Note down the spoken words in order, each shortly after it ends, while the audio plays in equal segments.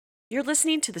You're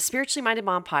listening to the Spiritually Minded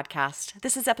Mom podcast.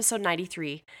 This is episode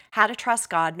 93, How to Trust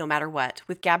God No Matter What,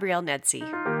 with Gabrielle Nedsey.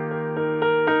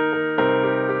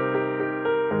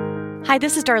 Hi,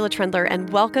 this is Darla Trendler, and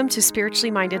welcome to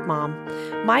Spiritually Minded Mom.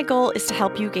 My goal is to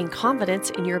help you gain confidence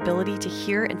in your ability to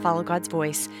hear and follow God's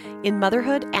voice in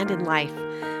motherhood and in life.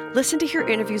 Listen to hear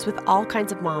interviews with all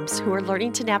kinds of moms who are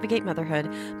learning to navigate motherhood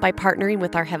by partnering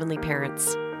with our heavenly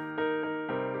parents.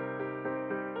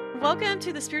 Welcome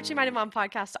to the Spiritually Minded Mom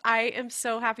podcast. I am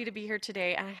so happy to be here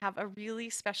today, and I have a really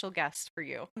special guest for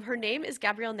you. Her name is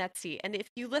Gabrielle Nedsey, and if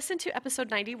you listen to episode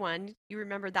 91, you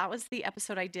remember that was the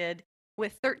episode I did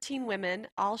with 13 women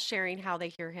all sharing how they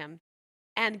hear him.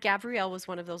 And Gabrielle was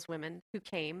one of those women who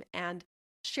came and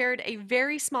shared a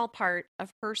very small part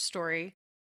of her story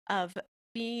of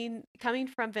coming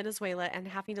from Venezuela and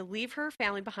having to leave her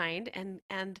family behind,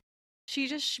 and she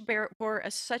just bore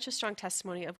such a strong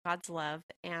testimony of God's love,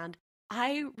 and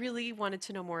I really wanted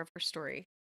to know more of her story.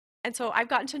 And so I've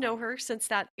gotten to know her since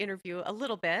that interview a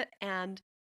little bit, and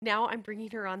now I'm bringing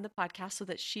her on the podcast so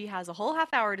that she has a whole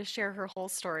half hour to share her whole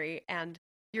story, and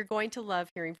you're going to love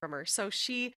hearing from her. So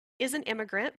she is an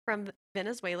immigrant from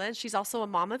Venezuela, and she's also a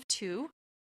mom of two,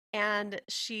 and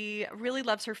she really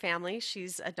loves her family.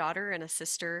 She's a daughter and a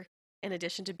sister, in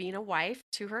addition to being a wife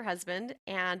to her husband.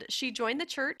 And she joined the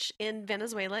church in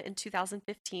Venezuela in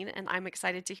 2015. And I'm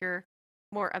excited to hear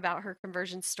more about her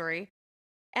conversion story.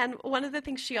 And one of the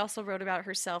things she also wrote about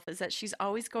herself is that she's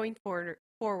always going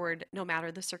forward no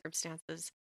matter the circumstances.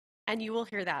 And you will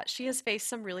hear that. She has faced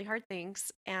some really hard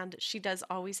things, and she does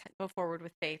always go forward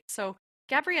with faith. So,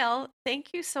 Gabrielle,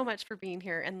 thank you so much for being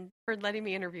here and for letting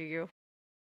me interview you.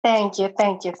 Thank you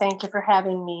for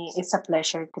having me. It's a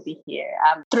pleasure to be here.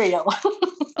 I'm thrilled.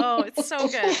 Oh, it's so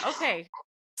good. Okay.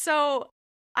 So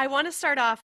I want to start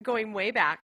off going way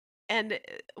back and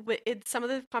some of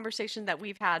the conversation that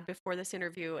we've had before this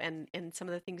interview and some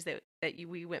of the things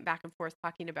we went back and forth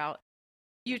talking about.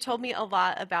 You told me a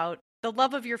lot about the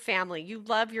love of your family. You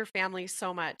love your family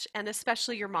so much, and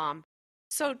especially your mom.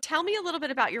 So tell me a little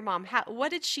bit about your mom. What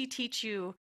did she teach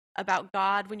you about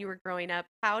God when you were growing up?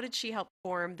 How did she help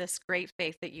form this great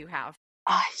faith that you have?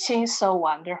 She's so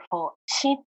wonderful.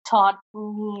 She taught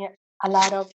me a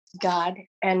lot of God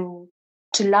and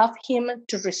to love Him,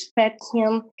 to respect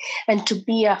Him, and to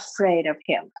be afraid of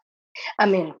Him. I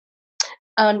mean,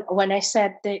 and when I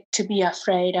said that to be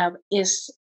afraid of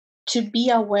is to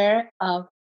be aware of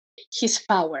His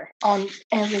power on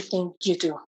everything you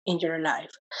do in your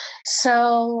life.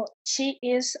 So she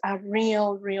is a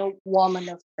real woman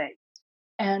of faith.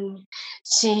 And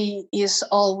she is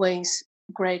always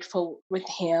grateful with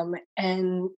him.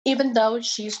 And even though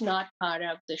she's not part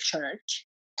of the church,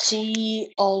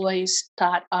 she always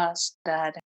taught us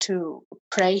that to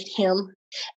praise him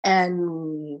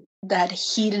and that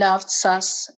he loves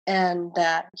us and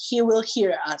that he will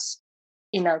hear us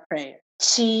in our prayer.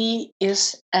 She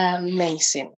is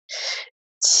amazing.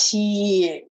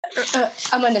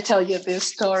 I'm going to tell you this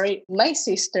story. My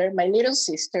little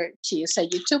sister, she is a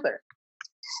YouTuber,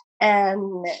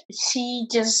 and she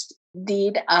just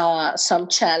did some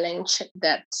challenge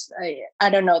that I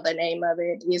don't know the name of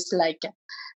it. It's like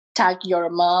tag your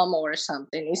mom or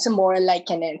something. It's more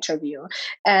like an interview,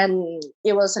 and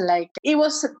it was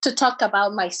to talk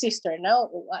about my sister. No,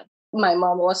 what my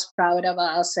mom was proud of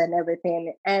us and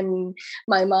everything, and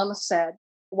my mom said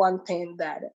one thing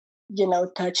that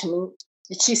touched me.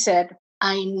 She said,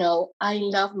 I know I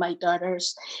love my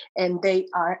daughters and they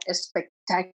are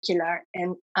spectacular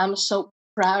and I'm so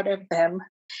proud of them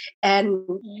and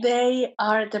they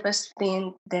are the best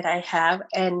thing that I have,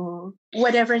 and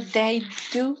whatever they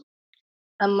do,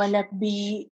 I'm gonna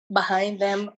be behind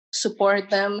them, support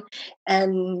them,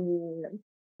 and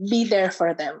be there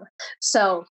for them.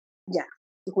 So yeah,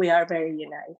 we are very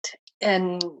united.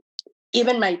 And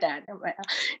even my dad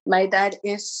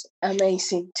is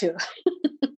amazing too.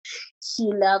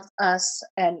 He loves us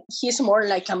and he's more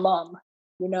like a mom,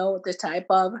 the type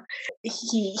of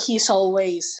he's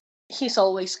always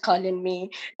calling me,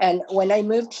 and when I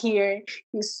moved here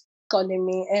he's calling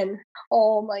me and,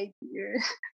 oh my dear,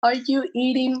 are you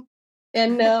eating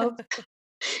enough?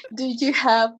 Do you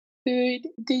have food?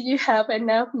 Do you have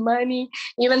enough money?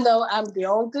 Even though I'm the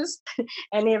oldest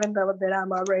and even though that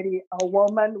I'm already a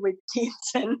woman with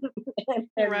kids and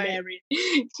Right. married,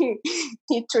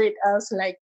 he treat us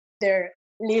like they're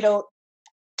little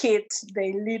kids,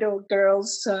 they little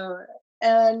girls.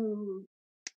 And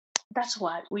that's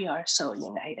why we are so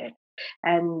united.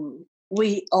 And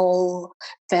we all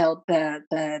felt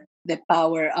the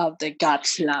power of the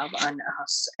God's love on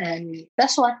us. And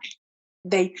that's what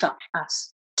they taught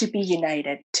us to be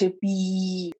united, to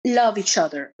be love each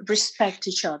other, respect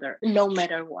each other, no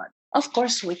matter what. Of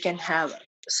course, we can have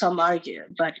some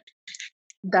argument, but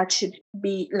that should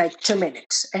be like 2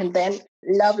 minutes, and then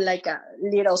love like a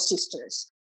little sisters.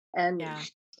 And Yeah.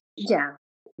 yeah,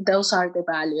 those are the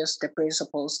values, the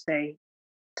principles they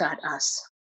taught us.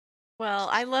 Well,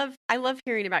 I love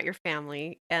hearing about your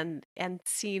family and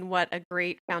seeing what a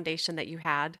great foundation that you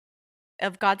had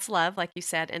of God's love, like you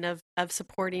said, and of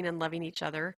supporting and loving each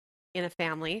other in a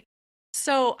family.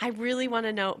 So I really want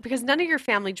to know because none of your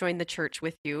family joined the church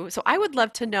with you. So I would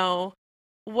love to know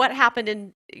what happened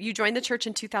in you joined the church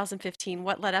in 2015.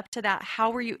 What led up to that?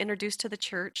 How were you introduced to the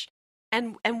church?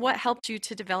 And what helped you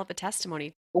to develop a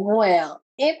testimony? Well,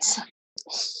 it's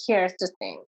here's the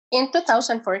thing. In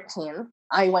 2014,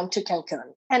 I went to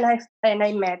Cancun, and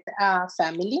I met a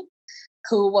family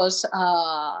who was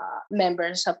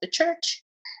members of the church.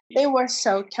 They were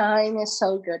so kind and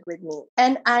so good with me,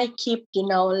 and I keep,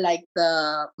 like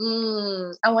I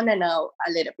want to know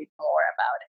a little bit more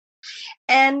about it.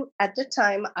 And at the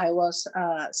time, I was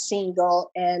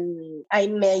single, and I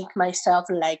made myself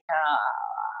like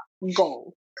a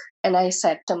goal, and I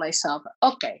said to myself,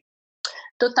 okay,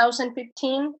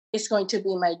 2015 is going to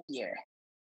be my year,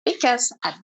 because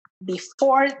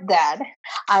before that,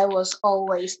 I was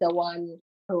always the one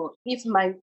who, if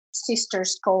my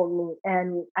sisters call me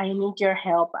and I need your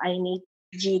help, I need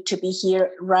you to be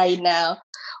here right now.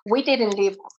 We didn't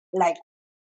live like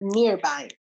nearby.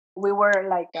 We were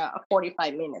like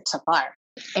 45 minutes apart.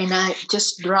 And I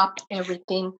just dropped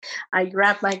everything. I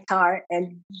grabbed my car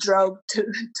and drove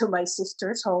to my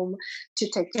sister's home to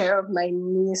take care of my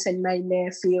niece and my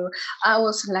nephew. I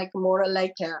was like more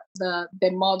like the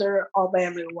mother of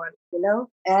everyone,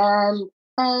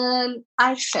 And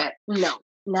I said, no,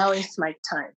 now is my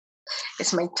time.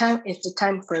 It's my time. It's the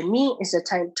time for me. It's the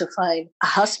time to find a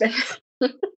husband.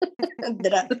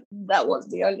 That was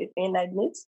the only thing I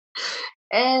missed.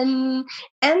 And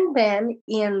then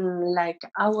in like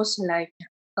I was like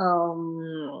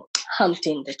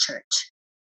hunting the church,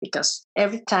 because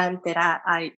every time that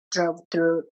I drove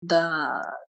through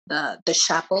the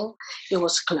chapel, it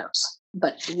was closed.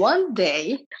 But one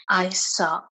day I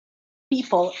saw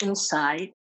people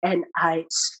inside, and I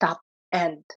stopped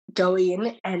and go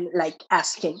in and like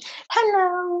asking,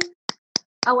 hello,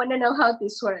 I want to know how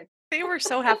this works. They were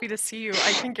so happy to see you.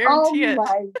 I can Oh guarantee it.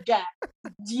 my God.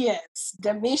 Yes.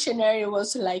 The missionary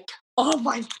was like, oh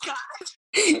my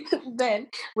God. Then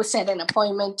we set an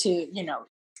appointment to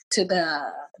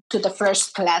the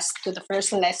first class, to the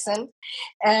first lesson.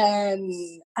 And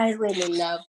I really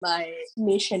love my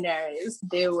missionaries.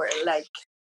 They were like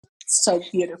so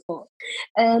beautiful.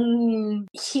 And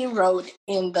he wrote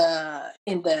in the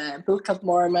Book of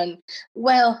Mormon,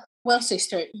 well,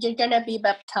 sister, you're gonna be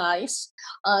baptized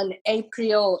on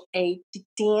April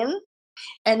 18.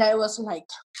 And I was like,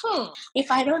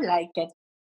 if I don't like it,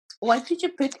 why did you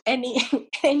put any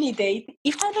any date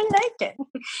if I don't like it?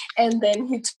 And then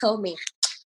he told me,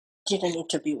 you don't need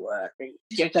to be worried,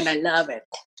 you're gonna love it.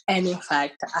 And in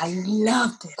fact, I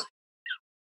loved it.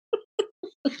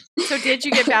 So did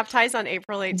you get baptized on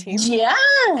April 18th? Yeah,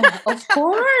 of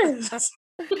course.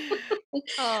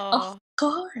 Oh, Of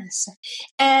course.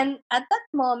 And at that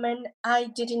moment, I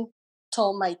didn't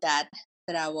tell my dad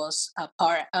that I was a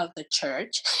part of the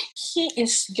church. He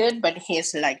is good, but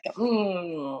he's like,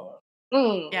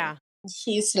 yeah.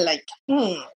 he's like,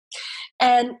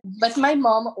 And but my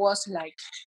mom was like,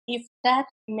 if that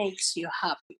makes you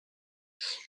happy,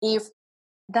 if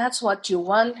that's what you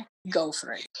want, go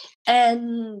for it.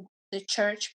 And the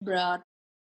church brought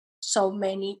so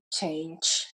many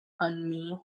change on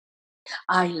me.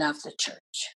 I love the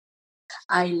church.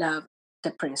 I love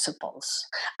the principles.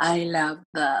 I love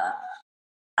the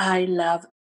I love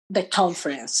the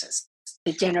conferences,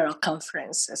 the general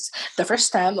conferences. The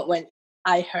first time when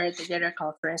I heard the general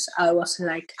conference, I was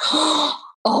like,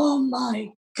 oh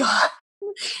my God.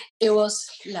 It was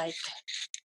like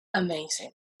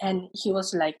amazing. And he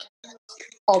was like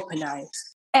open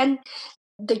eyes. And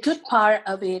the good part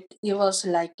of it, it was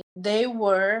like they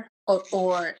were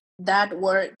or that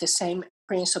were the same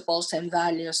principles and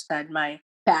values that my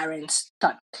parents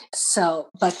taught. So,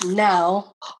 but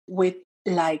now with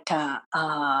like a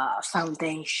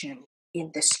foundation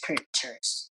in the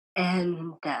scriptures,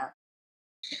 and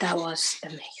that was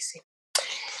amazing.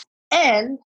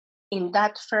 And in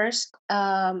that first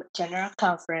general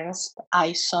conference,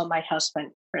 I saw my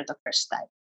husband for the first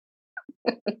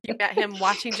time. You met him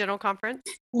watching General Conference?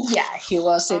 Yeah, he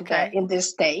was Okay. in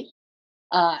this day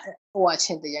uh,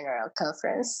 watching the general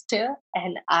conference too,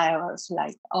 and I was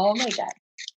like, oh my God,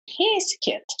 he's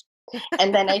cute.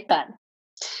 And then I thought,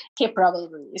 He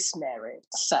probably is married,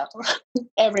 so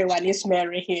everyone is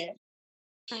married here.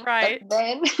 But Right.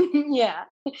 then, yeah.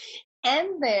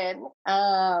 And then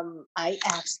I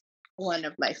asked one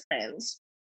of my friends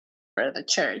for the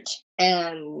church,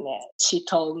 and she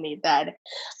told me that,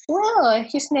 well,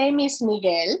 his name is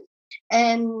Miguel,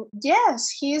 and yes,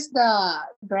 he's the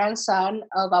grandson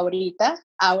of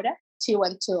Aura. She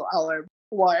went to our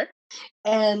work,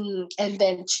 and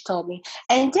then she told me,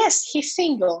 and yes, he's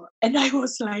single, and I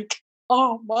was like,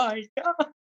 oh my god.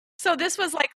 So this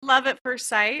was like love at first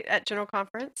sight at General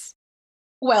Conference?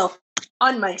 Well,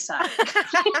 on my side.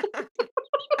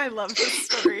 I love this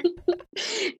story.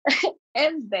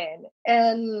 And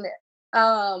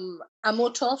a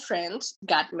mutual friend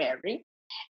got married,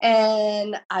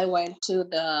 and I went to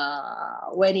the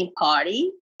wedding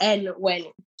party, and when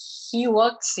he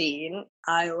walks in,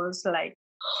 I was like,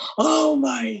 oh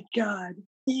my god,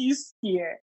 he's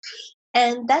here.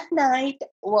 And that night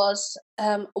was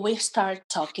we start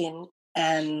talking,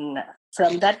 and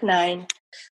from that night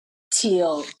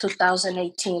till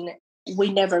 2018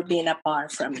 we never been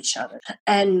apart from each other,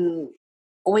 and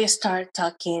we start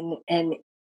talking, and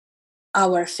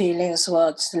our feelings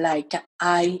was like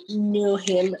I knew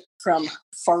him from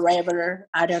forever.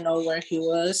 I don't know where he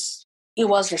was. It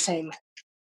was the same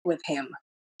with him.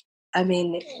 I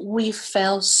mean, we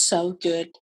felt so good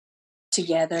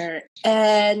together,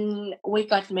 and we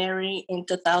got married in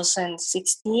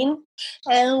 2016,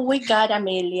 and we got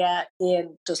Amelia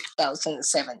in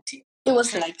 2017. It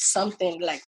was like something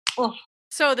like, oh.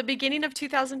 So the beginning of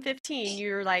 2015,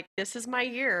 you're like, this is my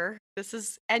year.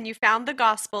 And you found the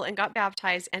gospel and got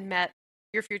baptized and met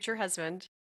your future husband.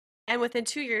 And within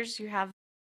 2 years, you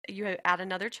add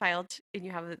another child, and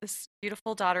you have this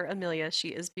beautiful daughter, Amelia. She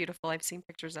is beautiful. I've seen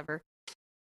pictures of her.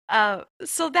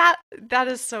 So that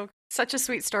is such a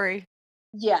sweet story.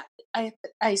 Yeah,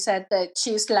 I said that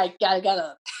she's like Gal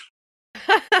Gadot,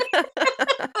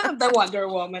 the Wonder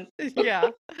Woman.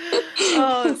 Yeah.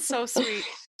 Oh, it's so sweet.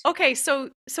 Okay,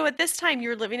 so at this time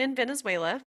you're living in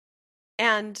Venezuela,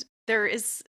 and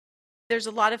there's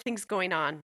a lot of things going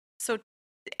on. So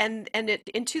in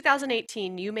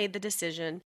 2018 you made the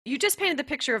decision. You just painted the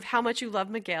picture of how much you love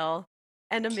Miguel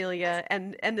and Amelia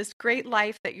and this great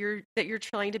life that you're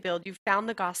trying to build. You've found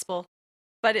the gospel,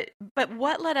 but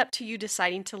what led up to you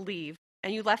deciding to leave,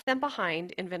 and you left them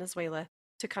behind in Venezuela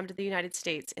to come to the United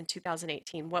States in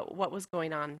 2018? What was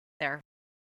going on there?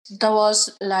 That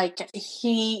was like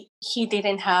he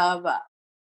didn't have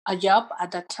a job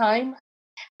at that time,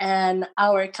 and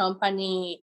our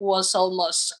company was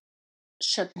almost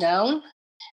shut down.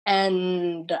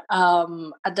 And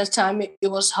at that time, it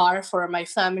was hard for my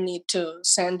family to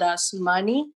send us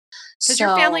money. Because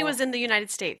your family So was in the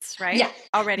United States, right? yeah,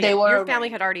 Already, they were your family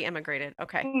already. had already immigrated.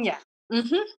 Okay. Yeah.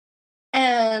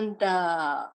 And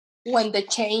when the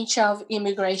change of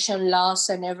immigration laws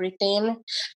and everything,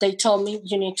 they told me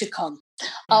you need to come. Yeah.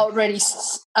 Already,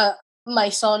 my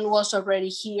son was already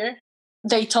here.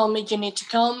 They told me you need to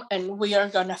come, and we are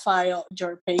gonna file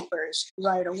your papers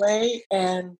right away,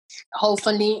 and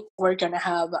hopefully we're gonna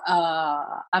have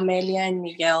Amelia and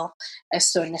Miguel as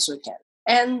soon as we can.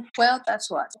 And well, that's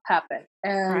what happened.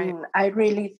 Right. And I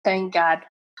really thank God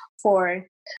for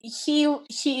he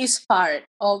is part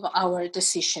of our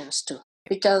decisions too,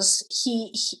 because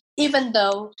he even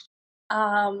though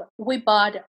we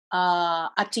bought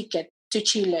a ticket to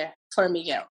Chile for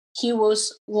Miguel, he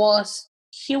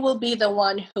will be the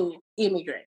one who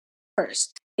immigrate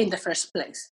first in the first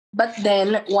place. But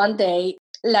then one day,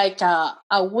 like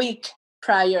a week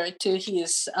prior to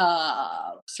his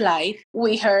flight,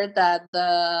 we heard that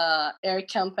the air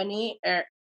company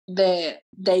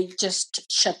they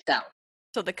just shut down.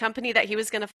 So the company that he was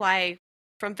going to fly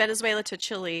from Venezuela to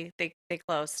Chile, they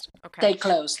closed. Okay. They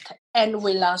closed, and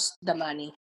we lost the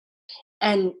money.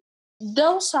 And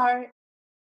those are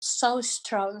so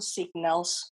strong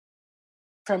signals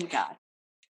from God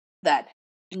that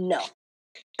no,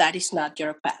 that is not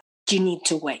your path. You need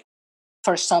to wait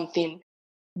for something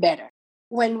better.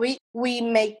 When we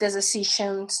make the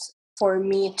decisions for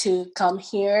me to come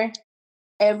here,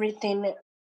 everything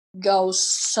goes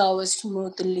so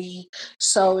smoothly,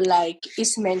 so like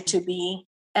it's meant to be.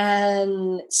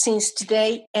 And since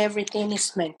today, everything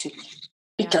is meant to be,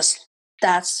 because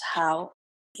that's how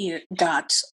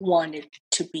God wanted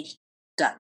to be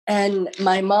done. And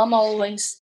my mom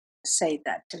always say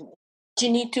that to me. You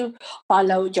need to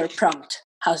follow your prompt.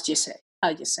 How you say?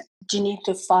 You need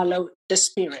to follow the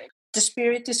spirit. The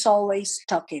spirit is always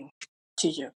talking to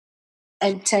you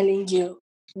and telling you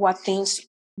what things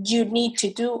you need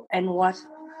to do and what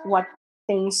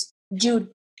things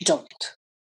you don't.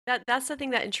 That's the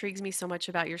thing that intrigues me so much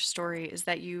about your story is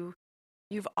that you've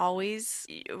always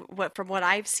what from what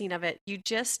I've seen of it, you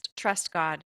just trust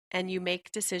God and you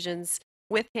make decisions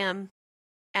with him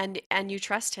and you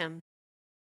trust him.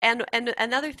 And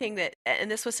another thing that and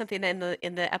this was something that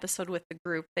in the episode with the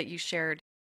group that you shared,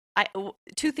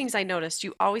 two things I noticed.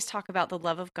 You always talk about the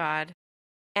love of God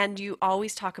and you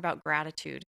always talk about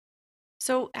gratitude.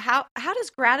 So how does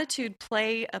gratitude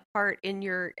play a part in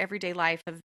your everyday life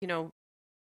of,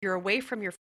 you're away from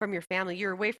your family,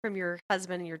 you're away from your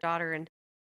husband and your daughter, and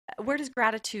where does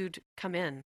gratitude come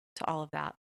in to all of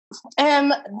that?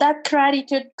 And that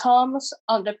gratitude comes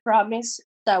on the promise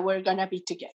that we're gonna be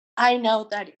together. I know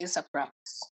that is a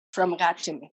promise from God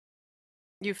to me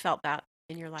You felt that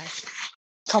in your life.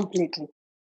 completely.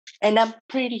 And I'm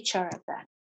pretty sure of that.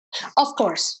 Of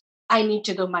course, I need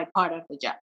to do my part of the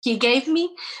job. He gave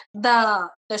me the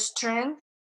strength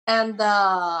and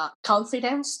the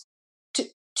confidence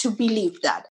to believe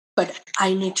that. But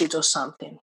I need to do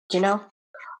something, you know?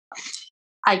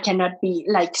 I cannot be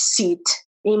like sit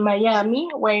in Miami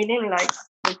waiting like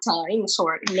the times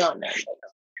or no.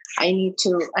 I need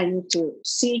to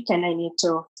seek and I need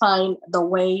to find the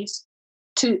ways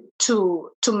to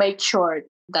make sure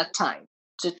that time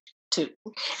to to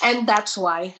and that's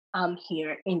why I'm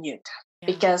here in Utah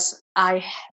Yeah. because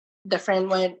the friend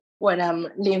when I'm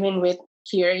living with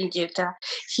here in Utah,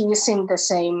 he's in the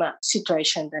same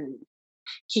situation than me.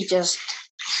 He just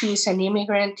he's an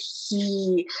immigrant.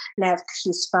 He left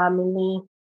his family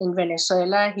in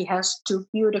Venezuela. He has two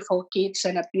beautiful kids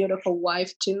and a beautiful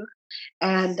wife too.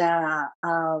 And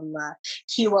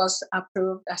he was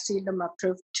approved, asylum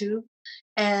approved too.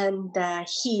 And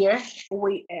here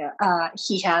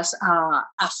he has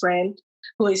a friend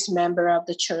who is member of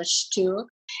the church too,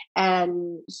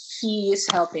 and he is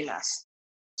helping us.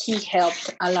 He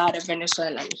helped a lot of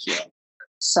Venezuelan here.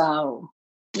 So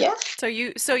yeah. So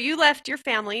you left your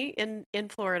family in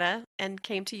Florida and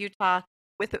came to Utah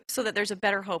with so that there's a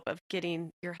better hope of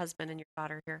getting your husband and your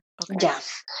daughter here. Okay. Yeah.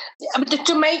 But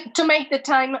to make the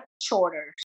time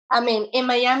shorter. I mean, in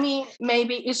Miami,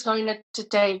 maybe it's going to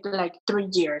take like 3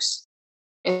 years.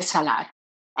 It's a lot,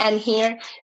 and here,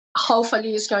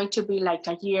 hopefully, it's going to be like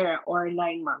a year or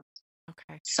 9 months.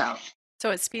 Okay. So So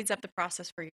it speeds up the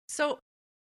process for you. So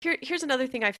here's another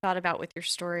thing I've thought about with your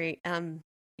story.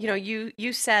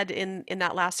 You said in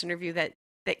that last interview that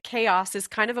chaos is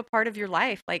kind of a part of your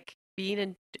life, like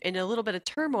being in a little bit of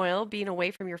turmoil, being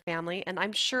away from your family, and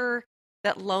I'm sure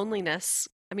that loneliness.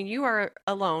 I mean, you are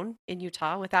alone in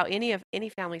Utah without any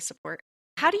family support.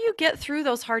 How do you get through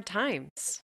those hard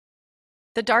times,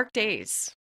 the dark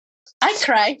days? I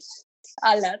cry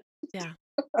a lot, Yeah.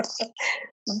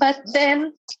 but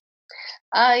then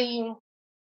I,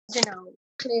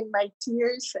 clean my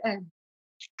tears and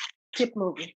keep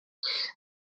moving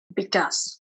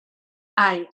because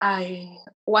I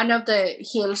one of the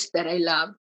hymns that I love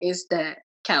is the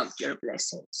Count Your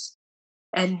Blessings.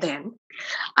 And then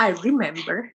I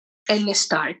remember and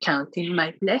start counting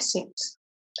my blessings.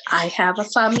 I have a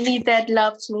family that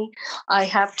loves me. I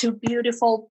have two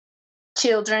beautiful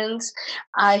children.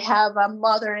 I have a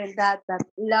mother and dad that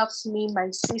loves me. My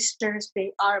sisters,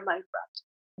 they are my brothers.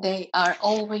 They are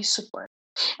always support.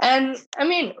 And I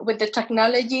mean, with the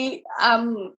technology,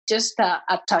 I'm just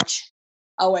a touch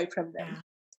away from them.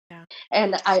 Yeah. Yeah.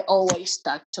 And I always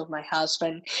talk to my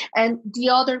husband. And the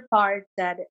other part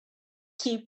that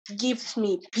keep gives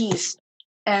me peace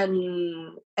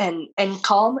and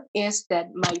calm is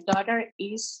that my daughter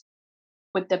is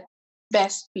with the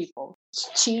best people.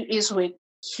 She is with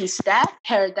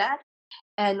her dad,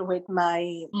 and with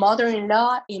my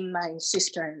mother-in-law and my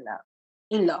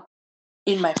in-law,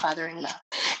 in my father-in-law,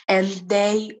 and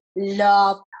they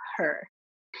love her.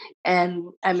 And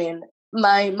I mean,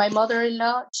 my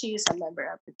mother-in-law, she is a member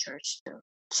of the church too.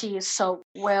 She is so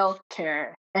well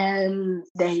cared, and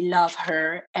they love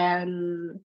her.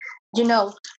 And you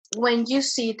know, when you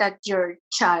see that your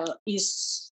child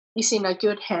is in a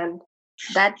good hand,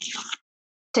 that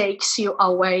takes you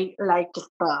away like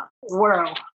the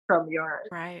world from your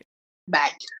Right.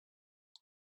 back.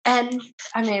 And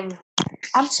I mean,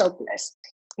 I'm so blessed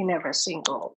in every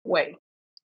single way.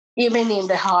 Even in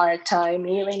the hard time,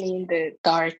 even in the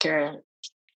darker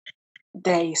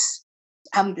days,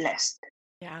 I'm blessed.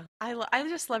 Yeah, I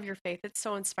just love your faith. It's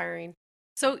so inspiring.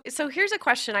 So here's a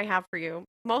question I have for you.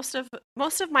 Most of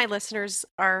my listeners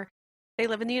are they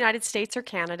live in the United States or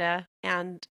Canada,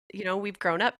 and we've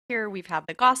grown up here. We've had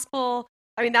the gospel.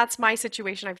 I mean, that's my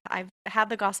situation. I've had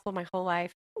the gospel my whole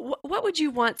life. What would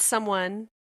you want someone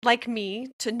like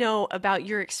me to know about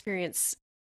your experience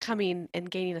coming and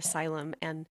gaining asylum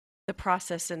and the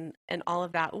process and all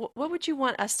of that. What would you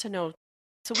want us to know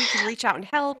so we can reach out and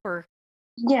help? Or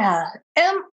Yeah.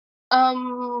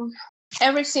 And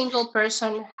every single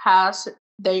person has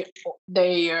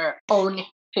their own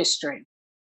history.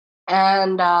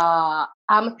 And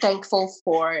I'm thankful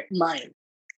for mine.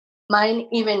 Mine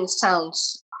even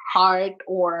sounds hard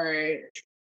or,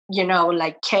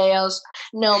 like chaos.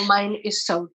 No, mine is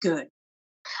so good.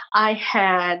 I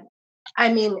had,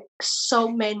 so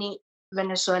many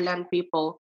Venezuelan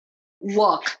people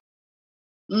walk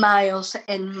miles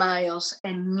and miles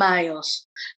and miles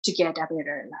to get a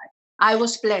better life. I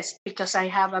was blessed because I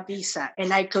have a visa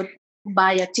and I could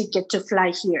buy a ticket to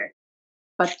fly here.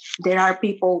 But there are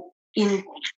people in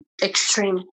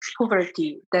extreme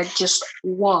poverty that just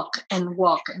walk and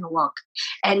walk and walk.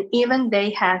 And even they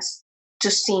has to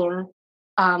seen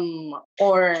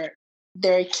or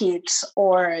their kids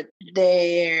or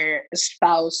their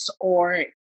spouse or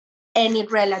any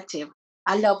relative,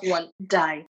 a loved one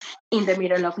die in the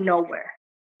middle of nowhere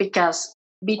because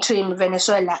between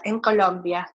Venezuela and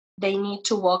Colombia, they need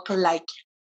to walk like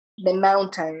the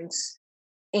mountains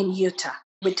in Utah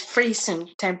with freezing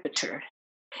temperature,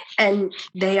 and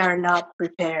they are not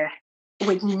prepared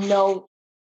with no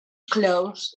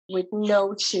clothes, with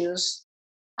no shoes.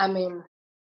 I mean,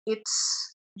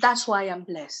 that's why I'm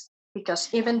blessed because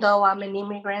even though I'm an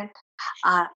immigrant,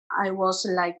 I was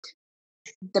like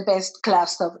the best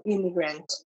class of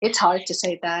immigrant. It's hard to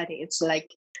say that. It's like,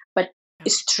 but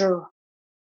it's true.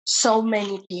 So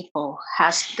many people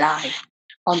has died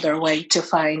on their way to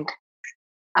find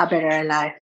a better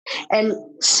life. And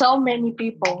so many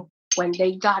people, when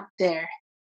they got there,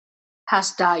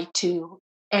 has died too,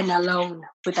 and alone,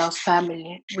 without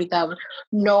family, without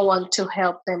no one to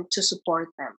help them, to support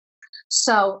them.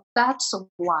 So that's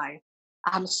why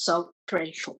I'm so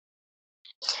grateful.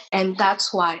 And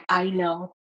that's why I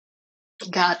know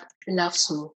God loves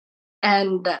me.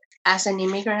 And as an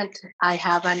immigrant, I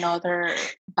have another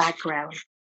background.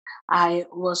 I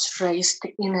was raised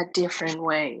in a different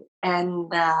way.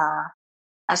 And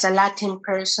as a Latin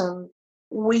person,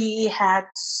 we had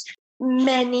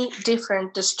many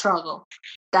different struggle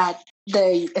that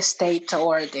the state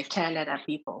or the Canada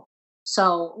people.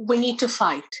 So we need to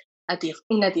fight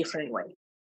in a different way.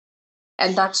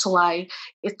 And that's why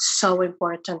it's so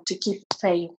important to keep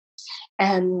faith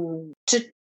and to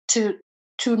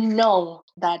to know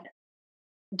that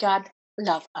God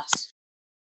loves us.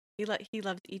 he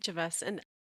loved each of us. And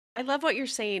I love what you're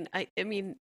saying. I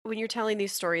mean, when you're telling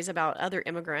these stories about other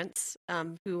immigrants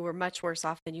who were much worse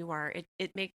off than you are,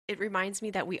 it reminds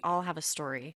me that we all have a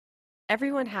story.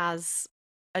 Everyone has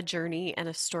a journey and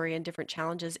a story and different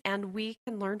challenges, and we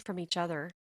can learn from each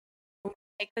other. When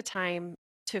we take the time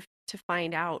to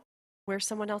find out where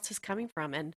someone else is coming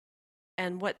from and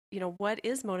what what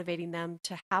is motivating them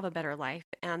to have a better life,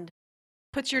 and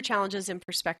puts your challenges in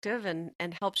perspective and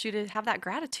helps you to have that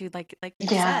gratitude, like you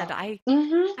Yeah. said.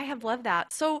 Mm-hmm. I have loved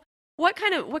that. So what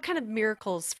kind of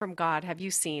miracles from God have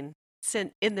you seen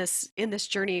in this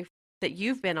journey that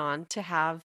you've been on to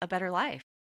have a better life?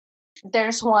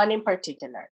 There's one in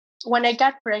particular. When I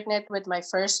got pregnant with my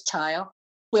first child,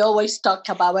 we always talk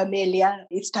about Amelia.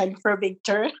 It's time for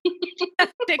Victor.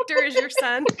 Victor is your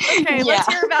son. Okay, let's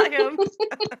Yeah. hear about him.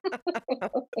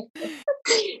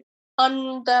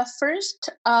 On the first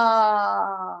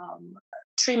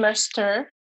trimester,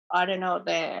 I don't know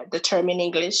the term in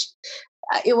English,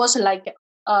 it was like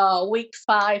week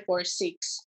 5 or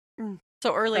 6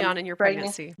 So early from on in your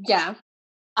pregnancy. pregnancy. Yeah,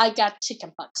 I got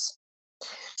chickenpox.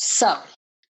 So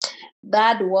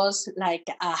that was like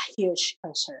a huge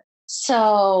concern.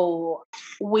 So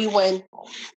we went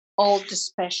all the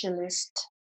specialists,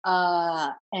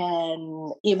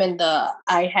 and even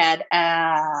I had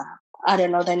I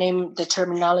don't know the name, the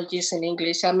terminologies in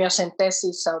English,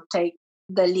 amniocentesis. So take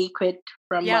the liquid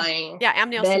from Yeah. my Yeah,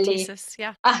 belly. amniocentesis.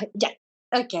 Yeah. Yeah,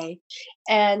 okay.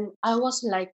 And I was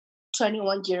like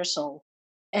 21 years old,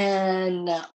 and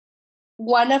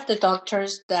one of the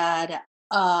doctors that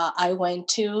I went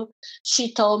to,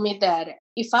 she told me that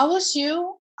if I was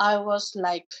you, I was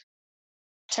like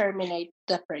terminate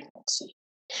the pregnancy.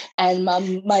 And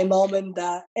my mom and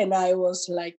dad and I was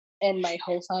like, and my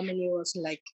whole family was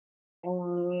like,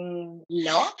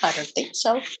 no, I don't think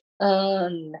so.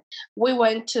 Um, we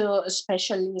went to a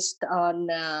specialist on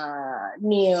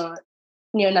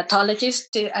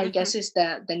neonatologist. I Hmm. guess is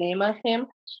the name of him,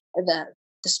 the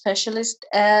the specialist,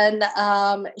 and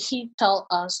he told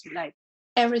us like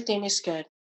everything is good.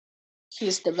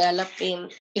 He's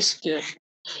developing is good.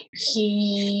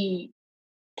 He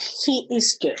he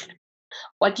is good.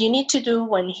 What you need to do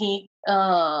when he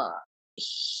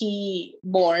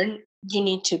born, you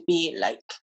need to be like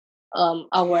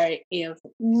aware if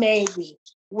maybe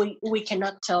we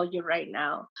cannot tell you right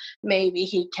now. Maybe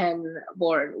he can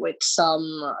born with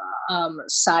some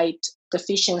sight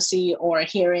deficiency or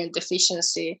hearing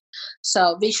deficiency,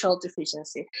 so visual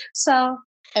deficiency. So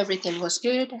everything was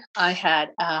good. I had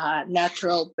a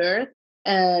natural birth,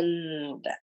 and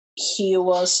he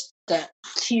was the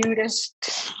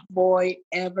cutest boy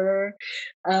ever.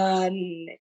 And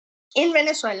in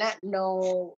Venezuela,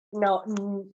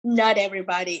 not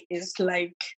everybody is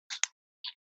like,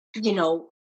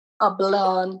 a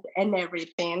blonde and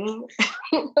everything.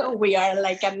 We are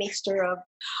like a mixture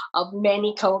of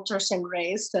many cultures and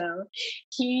race. So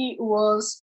he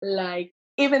was like,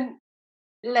 even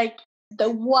like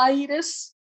the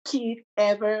whitest kid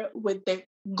ever with the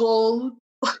gold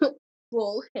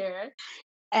gold hair,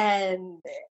 and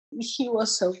he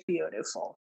was so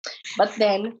beautiful. But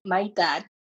then my dad,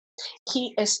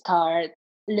 he started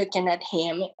looking at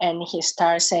him, and he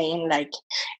started saying like,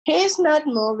 he's not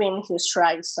moving his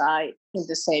right side in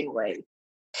the same way.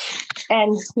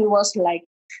 And he was like,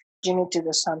 you need to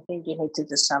do something, you need to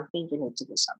do something, you need to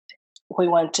do something. We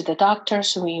went to the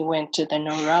doctors, we went to the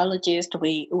neurologist,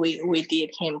 we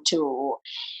did him to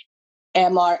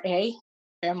MRA,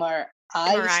 MRIs.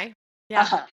 MRI. Yeah.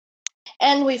 Uh-huh.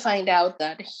 And we find out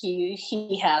that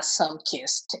he has some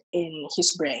cyst in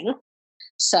his brain.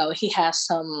 So he has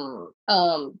some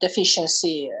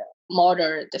deficiency,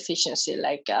 motor deficiency,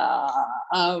 like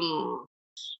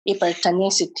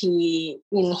hypertonicity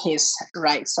in his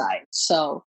right side.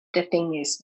 So the thing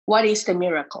is, what is the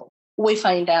miracle? We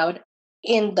find out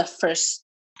in the first,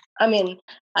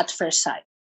 at first sight,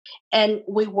 and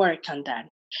we work on that.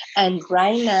 And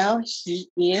right now he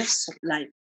is like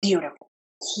beautiful.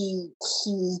 He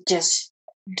just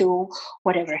do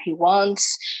whatever he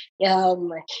wants.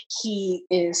 He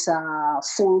is a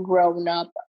full grown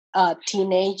up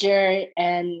teenager,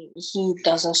 and he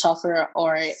doesn't suffer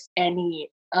or any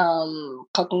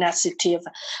cognitive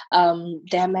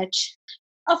damage.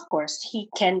 Of course, he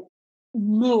can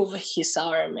move his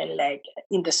arm and leg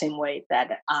in the same way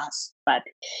that us, but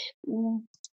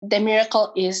the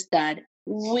miracle is that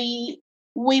we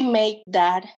make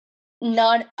that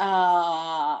not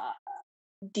a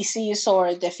disease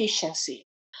or deficiency.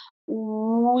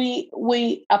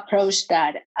 We approach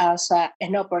that as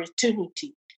an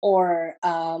opportunity, or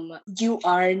you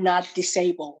are not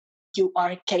disabled, you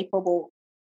are capable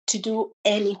to do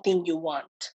anything you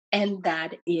want, and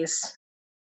that is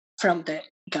from the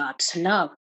God's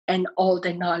love and all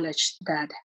the knowledge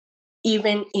that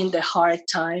even in the hard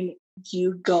time,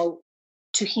 you go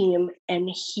to him and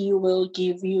he will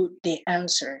give you the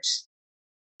answers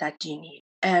that you need.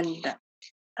 And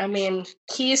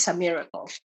he is a miracle,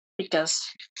 because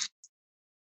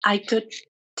I could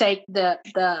take the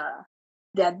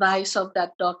advice of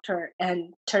that doctor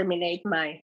and terminate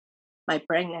my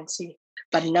pregnancy.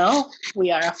 But no,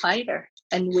 we are a fighter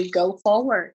and we go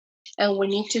forward, and we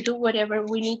need to do whatever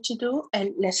we need to do,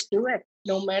 and let's do it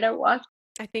no matter what.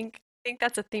 I think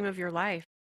that's a theme of your life.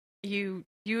 You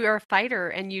are a fighter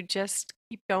and you just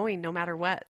keep going no matter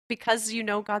what because you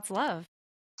know God's love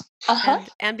Uh-huh.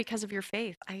 and because of your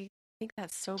faith. I think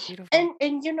that's so beautiful.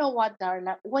 And you know what,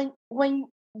 Darla? When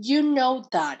you know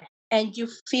that and you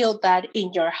feel that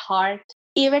in your heart,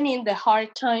 even in the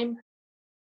hard time,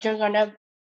 you're gonna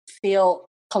feel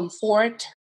comfort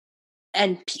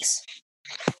and peace,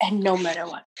 and no matter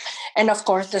what. And of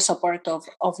course, the support of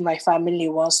my family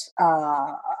was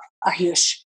a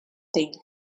huge thing.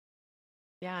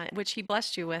 Yeah, which he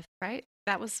blessed you with, right?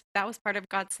 That was part of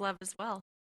God's love as well.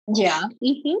 Yeah.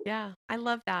 Mm-hmm. Yeah, I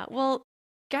love that. Well,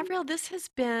 Gabrielle, this has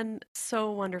been so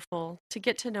wonderful to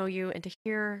get to know you and to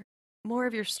hear more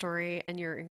of your story and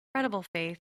your incredible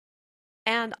faith.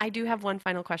 And I do have one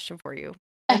final question for you.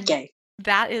 And Okay.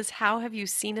 that is, how have you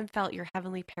seen and felt your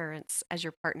heavenly parents as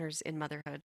your partners in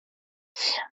motherhood?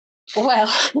 Well,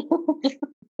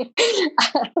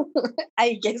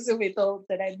 I guess with all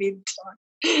that I've been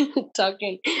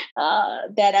talking,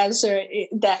 that answer,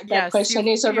 that Yes, question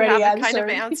is you already have kind of answered.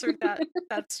 answered that.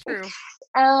 That's true.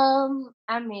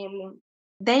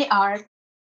 They are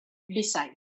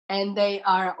beside, and they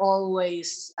are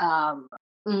always, having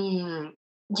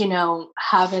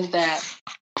that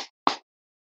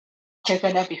you're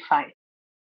gonna be fine.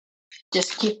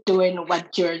 Just keep doing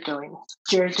what you're doing.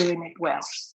 You're doing it well,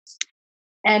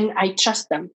 and I trust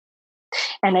them,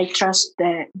 and I trust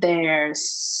their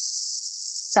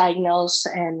signals,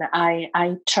 and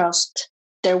I trust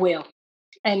their will,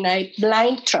 and I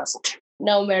blind trust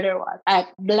no matter what. I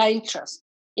blind trust.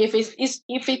 If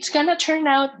it's gonna turn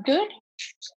out good,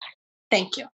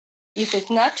 thank you. If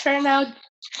it's not turn out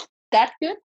that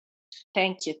good,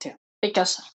 thank you too,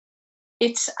 because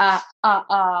it's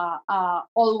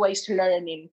always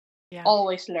learning, Yeah.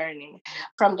 always learning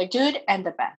from the good and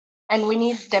the bad. And we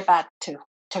need the bad too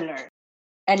to learn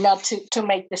and not to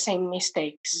make the same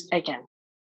mistakes again.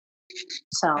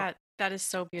 So That is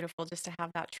so beautiful, just to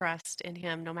have that trust in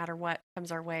him no matter what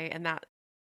comes our way. And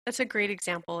that's a great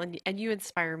example. And you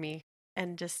inspire me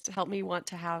and just help me want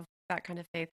to have that kind of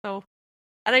faith. So,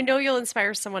 and I know you'll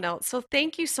inspire someone else. So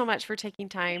thank you so much for taking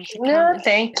time to come and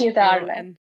thank you, share. Darla.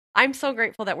 And I'm so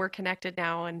grateful that we're connected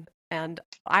now. And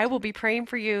I will be praying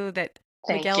for you that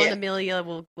Thank Miguel you. and Amelia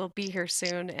will be here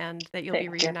soon and that you'll be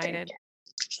reunited.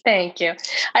 Thank you.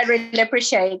 I really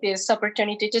appreciate this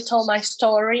opportunity to tell my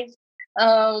story.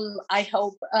 I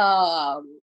hope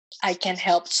I can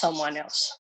help someone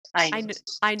else.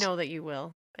 I know that you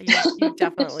will. You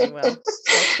definitely will.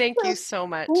 So thank you so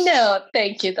much. No,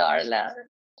 thank you, Darla.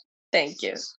 Thank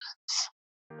you.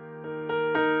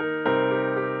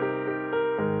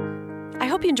 I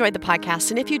hope you enjoyed the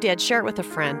podcast, and if you did, share it with a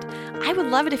friend. I would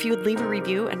love it if you would leave a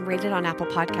review and rate it on Apple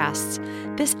Podcasts.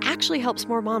 This actually helps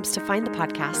more moms to find the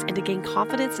podcast and to gain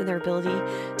confidence in their ability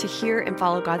to hear and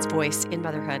follow God's voice in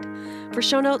motherhood. For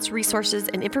show notes, resources,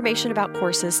 and information about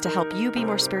courses to help you be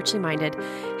more spiritually minded,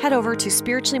 head over to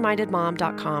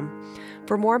spirituallymindedmom.com.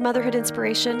 For more motherhood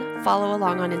inspiration, follow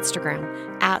along on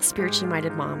Instagram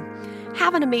 @spirituallymindedmom.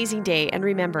 Have an amazing day, and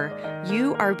remember,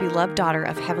 you are a beloved daughter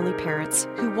of heavenly parents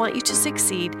who want you to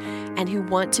succeed and who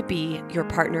want to be your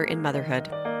partner in motherhood.